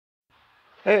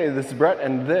Hey, this is Brett,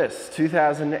 and this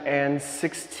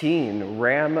 2016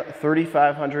 Ram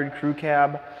 3500 Crew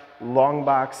Cab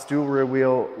Longbox Dual Rear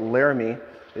Wheel Laramie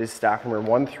is stock number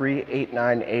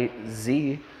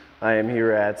 13898Z. I am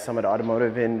here at Summit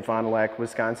Automotive in Fond du Lac,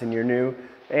 Wisconsin, your new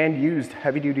and used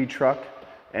heavy-duty truck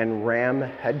and Ram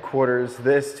headquarters.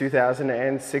 This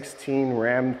 2016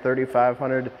 Ram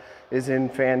 3500 is in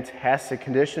fantastic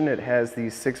condition. It has the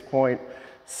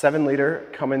 6.7-liter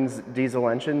Cummins diesel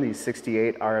engine, the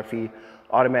 68 RFE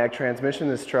automatic transmission.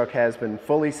 This truck has been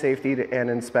fully safetied and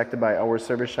inspected by our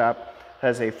service shop.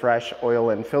 Has a fresh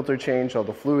oil and filter change. All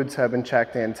the fluids have been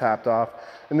checked and topped off,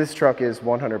 and this truck is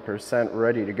 100%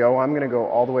 ready to go. I'm going to go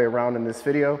all the way around in this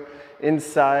video,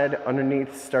 inside,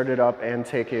 underneath, start it up, and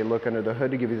take a look under the hood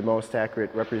to give you the most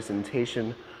accurate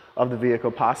representation of the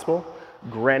vehicle possible.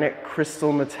 Granite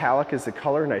Crystal Metallic is the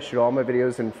color, and I shoot all my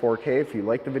videos in 4K. If you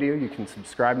like the video, you can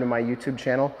subscribe to my YouTube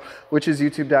channel, which is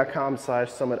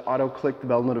youtube.com/SummitAuto. Click the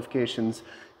bell notifications.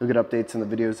 You'll get updates on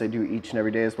the videos I do each and every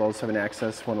day, as well as having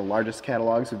access to one of the largest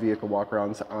catalogs of vehicle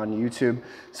walkarounds on YouTube.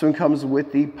 This one comes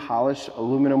with the polished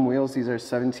aluminum wheels. These are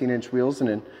 17-inch wheels, and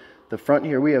in the front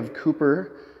here we have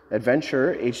Cooper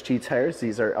Adventure HT tires.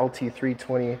 These are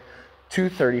LT320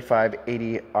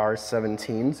 235/80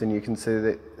 R17s, and you can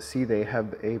see they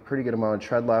have a pretty good amount of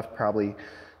tread left, probably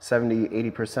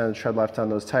 70–80% of tread left on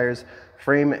those tires.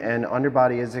 Frame and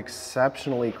underbody is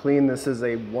exceptionally clean. This is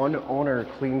a one owner,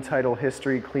 clean title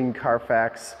history, clean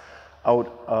CARFAX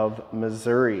out of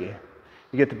Missouri.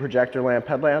 You get the projector lamp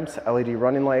headlamps, LED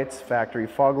running lights, factory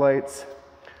fog lights.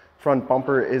 Front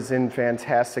bumper is in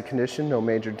fantastic condition, no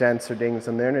major dents or dings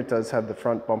in there, and it does have the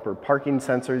front bumper parking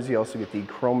sensors. You also get the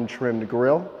chrome trimmed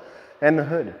grille, and the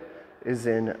hood is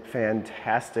in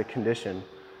fantastic condition.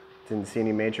 Didn't see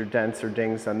any major dents or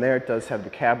dings on there. It does have the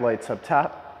cab lights up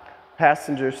top.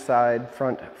 Passenger side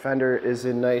front fender is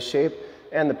in nice shape,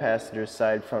 and the passenger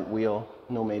side front wheel,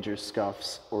 no major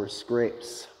scuffs or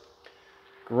scrapes.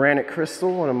 Granite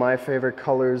Crystal, one of my favorite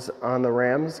colors on the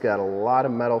Rams, got a lot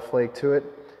of metal flake to it.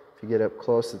 If you get up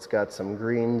close, it's got some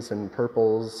greens and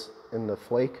purples in the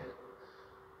flake.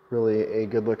 Really a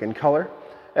good looking color.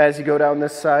 As you go down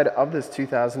this side of this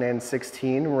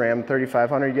 2016 Ram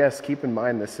 3500, yes, keep in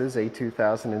mind this is a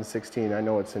 2016. I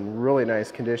know it's in really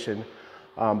nice condition,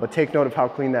 but take note of how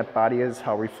clean that body is,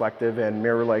 how reflective and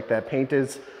mirror-like that paint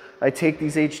is. I take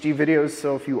these HD videos,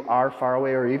 so if you are far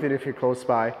away or even if you're close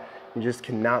by, you just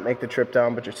cannot make the trip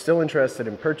down, but you're still interested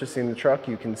in purchasing the truck,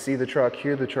 you can see the truck,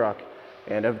 hear the truck,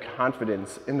 and have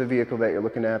confidence in the vehicle that you're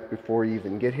looking at before you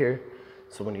even get here.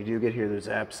 So when you do get here, there's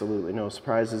absolutely no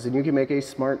surprises, and you can make a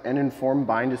smart and informed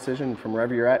buying decision from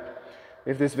wherever you're at.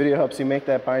 If this video helps you make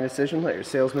that buying decision, let your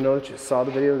salesman know that you saw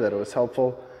the video, that it was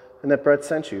helpful, and that Brett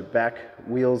sent you. Back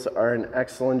wheels are in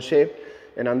excellent shape,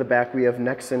 and on the back we have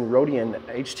Nexen Rodian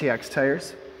HTX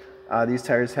tires. These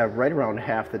tires have right around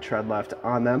half the tread left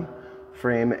on them.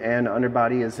 Frame and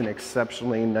underbody is in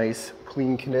exceptionally nice,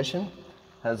 clean condition.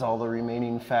 Has all the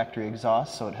remaining factory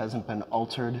exhaust, so it hasn't been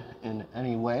altered in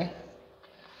any way.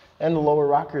 And the lower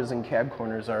rockers and cab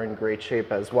corners are in great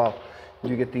shape as well.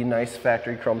 You get the nice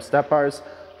factory chrome step bars.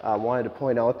 I wanted to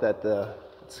point out that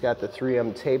it's got the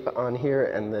 3M tape on here,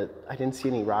 and I didn't see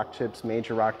any rock chips,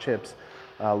 major rock chips.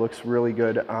 Looks really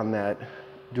good on that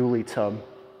dually tub.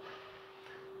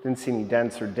 Didn't see any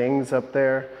dents or dings up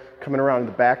there. Coming around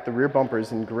the back, the rear bumper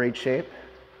is in great shape.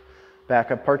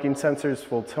 Backup parking sensors,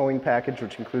 full towing package,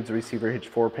 which includes a receiver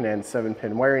hitch 4-pin and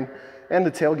 7-pin wiring, and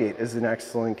the tailgate is in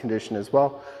excellent condition as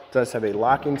well. It does have a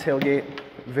locking tailgate,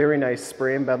 very nice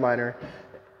spray and bed liner,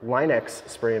 Line-X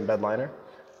spray and bed liner,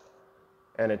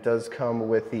 and it does come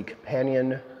with the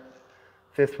companion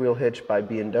 5th wheel hitch by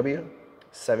B&W,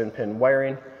 7-pin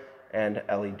wiring, and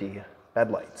LED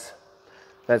bed lights.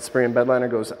 That spray and bed liner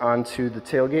goes onto the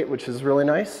tailgate, which is really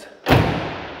nice,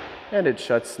 and it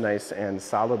shuts nice and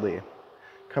solidly.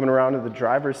 Coming around to the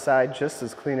driver's side, just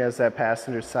as clean as that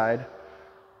passenger side.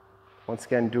 Once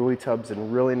again, dually tubs in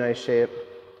really nice shape.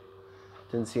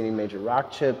 Didn't see any major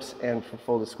rock chips, and for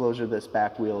full disclosure, this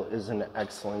back wheel is in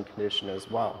excellent condition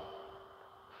as well.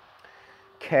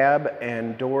 Cab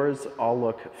and doors all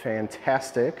look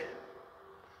fantastic.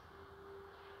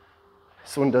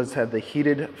 This one does have the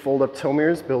heated fold-up tow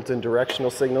mirrors, built-in directional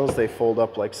signals. They fold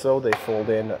up like so, they fold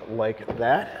in like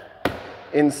that.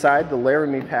 Inside, the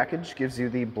Laramie package gives you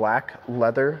the black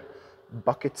leather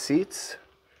bucket seats.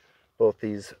 Both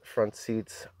these front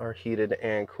seats are heated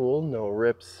and cool, no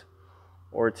rips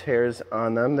or tears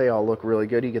on them. They all look really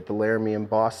good. You get the Laramie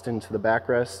embossed into the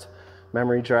backrest,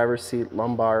 memory driver's seat,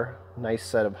 lumbar, nice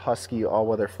set of Husky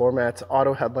all-weather floor mats,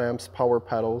 auto headlamps, power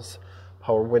pedals,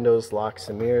 power windows, locks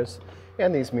and mirrors,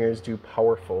 and these mirrors do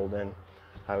power fold in.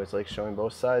 I always like showing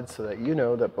both sides so that you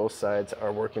know that both sides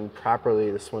are working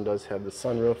properly. This one does have the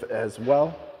sunroof as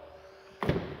well.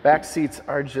 Back seats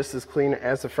are just as clean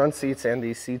as the front seats, and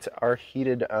these seats are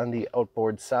heated on the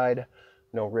outboard side.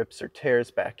 No rips or tears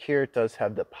back here. It does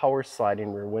have the power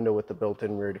sliding rear window with the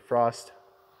built-in rear defrost.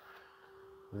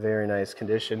 Very nice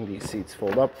condition. These seats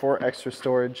fold up for extra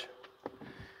storage.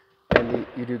 And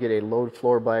you do get a load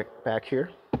floor back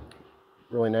here.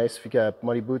 Really nice. If you got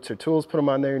muddy boots or tools, put them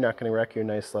on there. You're not going to wreck your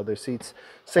nice leather seats.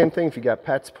 Same thing if you got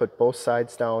pets, put both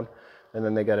sides down, and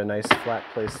then they got a nice flat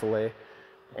place to lay.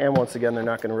 And once again, they're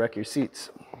not going to wreck your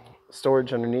seats.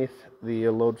 Storage underneath the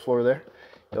load floor there.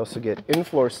 You also get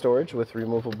in-floor storage with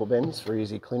removable bins for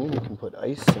easy cleaning. You can put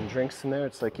ice and drinks in there.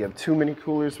 It's like you have 2 mini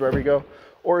coolers wherever you go.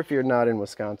 Or if you're not in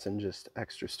Wisconsin, just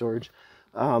extra storage.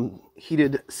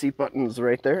 Heated seat buttons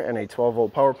right there and a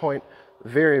 12-volt power point.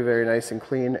 Very, very nice and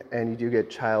clean, and you do get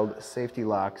child safety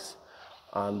locks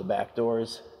on the back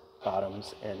doors,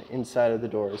 bottoms, and inside of the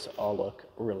doors. All look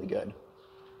really good.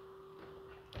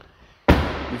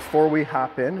 Before we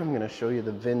hop in, I'm going to show you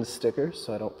the VIN sticker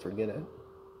so I don't forget it.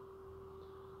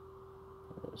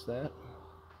 There's that.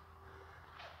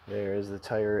 There is the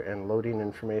tire and loading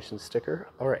information sticker.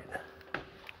 All right.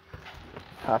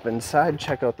 Hop inside,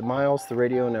 check out the miles, the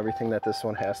radio, and everything that this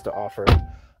one has to offer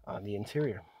on the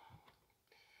interior.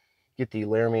 Get the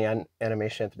Laramie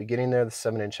animation at the beginning there, the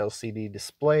 7-inch LCD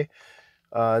display,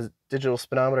 digital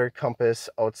speedometer, compass,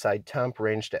 outside temp,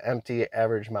 range to empty,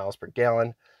 average miles per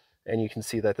gallon, and you can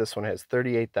see that this one has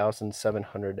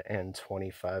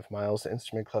 38,725 miles. The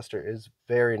instrument cluster is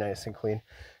very nice and clean.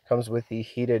 Comes with the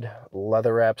heated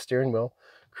leather wrap steering wheel,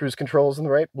 cruise controls on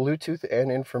the right, Bluetooth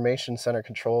and information center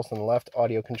controls on the left,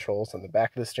 audio controls on the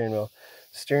back of the steering wheel.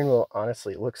 The steering wheel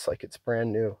honestly looks like it's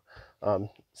brand new.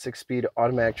 6-speed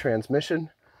automatic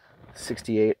transmission,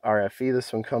 68 RFE.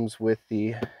 This one comes with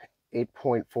the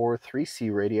 8.4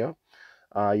 3C radio.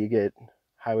 You get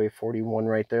Highway 41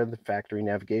 right there, the factory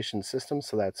navigation system,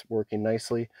 so that's working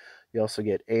nicely. You also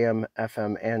get AM,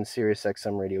 FM, and Sirius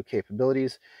XM radio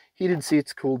capabilities. Heated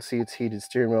seats, cooled seats, heated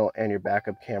steering wheel, and your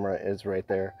backup camera is right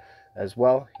there as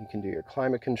well. You can do your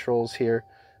climate controls here.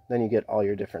 Then you get all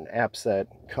your different apps that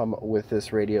come with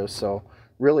this radio. So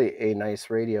really a nice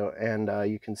radio, and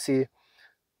you can see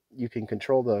you can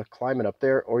control the climate up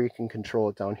there, or you can control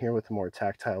it down here with the more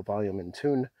tactile volume and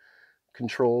tune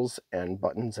controls and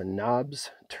buttons and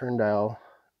knobs. Turn dial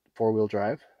 4-wheel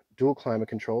drive, dual climate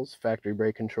controls, factory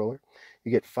brake controller.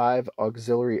 You get 5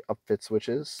 auxiliary upfit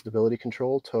switches, stability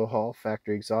control, tow haul,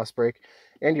 factory exhaust brake,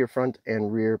 and your front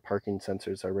and rear parking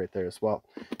sensors are right there as well.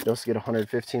 You also get a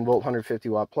 115-volt,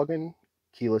 150-watt plug-in,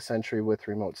 keyless entry with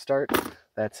remote start.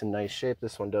 That's in nice shape.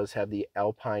 This one does have the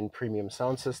Alpine premium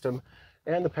sound system,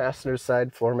 and the passenger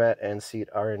side floor mat and seat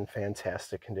are in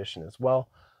fantastic condition as well.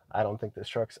 I don't think this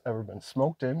truck's ever been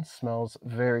smoked in. Smells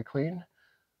very clean.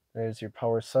 There's your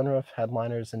power sunroof.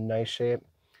 Headliner's in nice shape.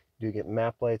 You do get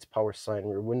map lights, power sliding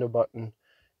rear window button,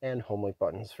 and Homelink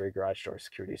buttons for your garage door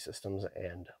security systems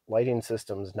and lighting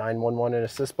systems. 911 and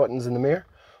assist buttons in the mirror.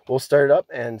 We'll start it up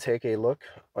and take a look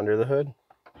under the hood.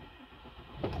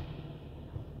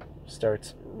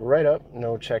 Starts right up.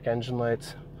 No check engine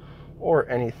lights or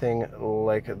anything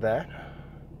like that.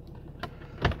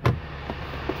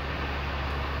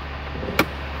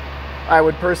 I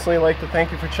would personally like to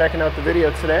thank you for checking out the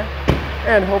video today,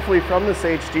 and hopefully from this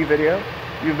HD video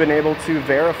you've been able to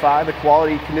verify the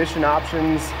quality, condition,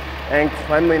 options, and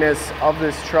cleanliness of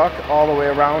this truck all the way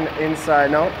around, inside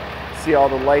and out. See all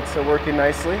the lights are working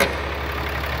nicely.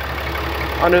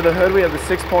 Under the hood we have the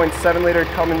 6.7 liter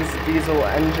Cummins diesel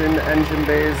engine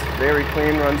bays, very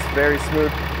clean, runs very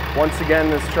smooth. Once again,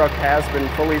 this truck has been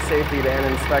fully safetied and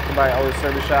inspected by our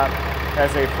service shop.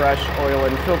 Has a fresh oil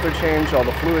and filter change. All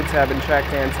the fluids have been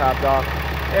checked and topped off,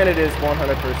 and it is 100%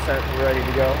 ready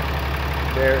to go.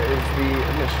 There is the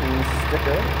emissions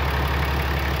sticker.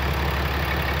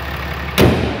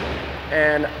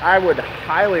 And I would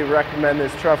highly recommend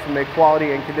this truck from a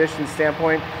quality and condition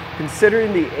standpoint.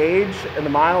 Considering the age and the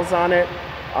miles on it,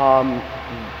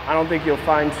 I don't think you'll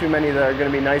find too many that are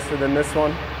going to be nicer than this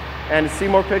one. And to see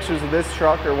more pictures of this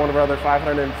truck or one of our other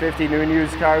 550 new and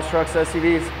used cars, trucks,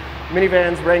 SUVs,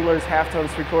 minivans, Wranglers, half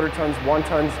tons, 3/4 tons, 1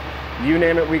 tons, you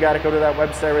name it, we got to go to that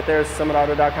website right there,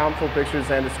 summitauto.com. Full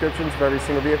pictures and descriptions of every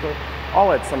single vehicle,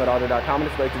 all at summitauto.com. And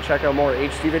if you'd like to check out more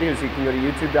HD videos, you can go to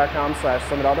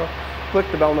youtube.com/summitauto. Click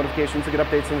the bell notification to get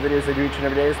updates on the videos I do each and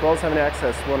every day, as well as having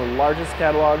access to one of the largest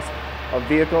catalogs of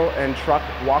vehicle and truck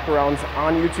walkarounds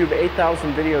on YouTube,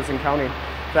 8,000 videos and counting.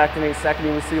 In fact, in a second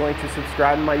you will see a link to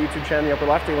subscribe to my YouTube channel in the upper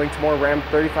left, a link to more Ram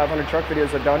 3500 truck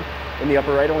videos I've done, in the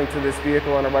upper right, a link to this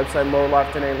vehicle on our website, lower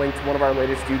left, and a link to one of our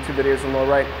latest YouTube videos in the lower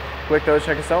right. Click those,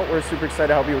 check us out. We're super excited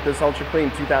to help you with this ultra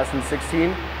clean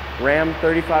 2016 Ram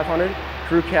 3500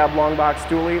 Crew Cab Longbox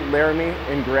Dually, Laramie,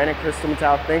 in Granite Crystal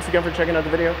Metallic. Thanks again for checking out the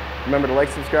video. Remember to like,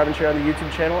 subscribe, and share on the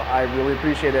YouTube channel. I really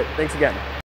appreciate it. Thanks again.